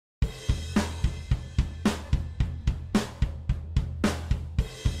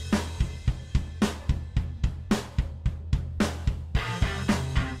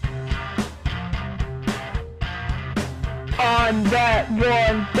I'm that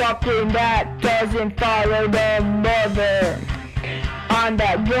one duckling that doesn't follow the mother. I'm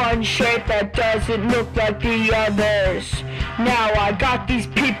that one shape that doesn't look like the others. Now I got these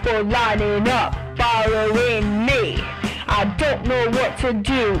people lining up, following me. I don't know what to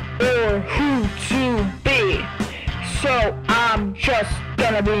do or who to be, so I'm just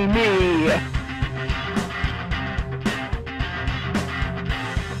gonna be me.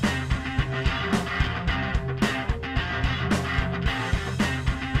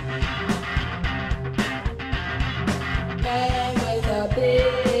 Man with a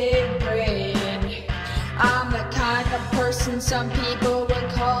big brain. I'm the kind of person some people would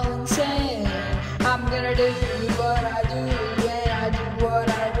call insane. I'm gonna do what I do, and I do what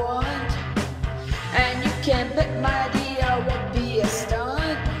I want. And you can't bet my idea won't be a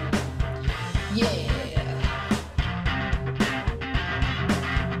stunt. Yeah.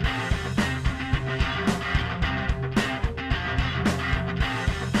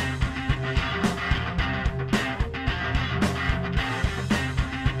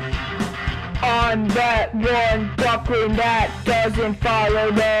 I'm that one duckling that doesn't follow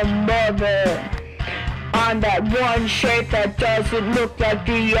the mother. I'm that one shape that doesn't look like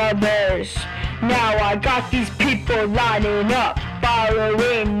the others. Now I got these people lining up,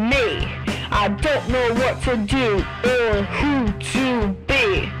 following me. I don't know what to do or who to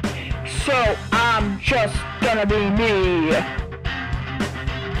be, so I'm just gonna be me.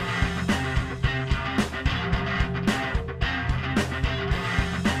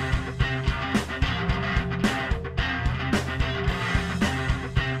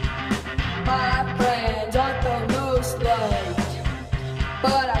 My plans aren't the most liked,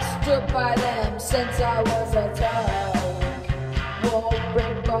 but I stood by them since I was a child. Won't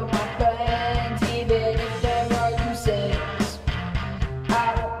break all my plans, even if there are uses.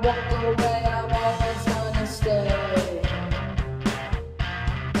 I won't walk away, I'm always gonna stay.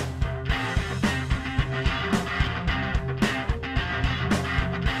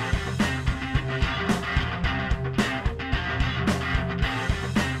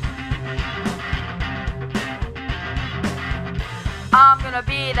 I'm gonna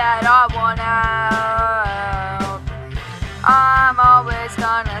be that odd one out. I'm always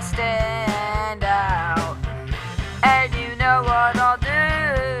gonna stand out. And you know what I'll do.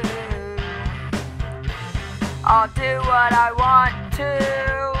 I'll do what I want to.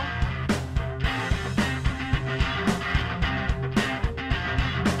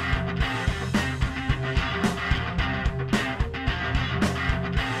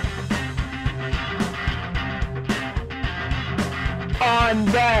 I'm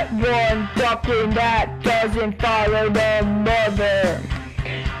that one duckling that doesn't follow the mother.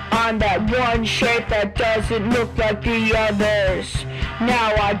 I'm that one shape that doesn't look like the others.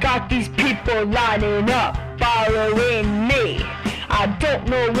 Now I got these people lining up, following me. I don't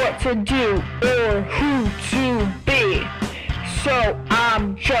know what to do or who to be, so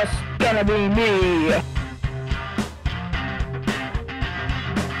I'm just gonna be me.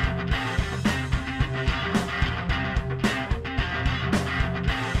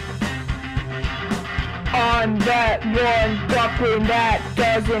 I'm that one duckling that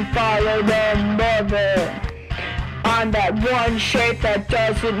doesn't follow the mother. I'm that one shape that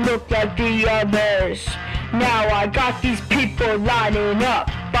doesn't look like the others. Now I got these people lining up,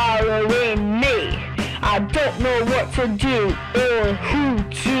 following me. I don't know what to do or who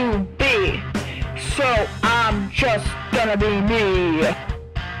to be, so I'm just gonna be me.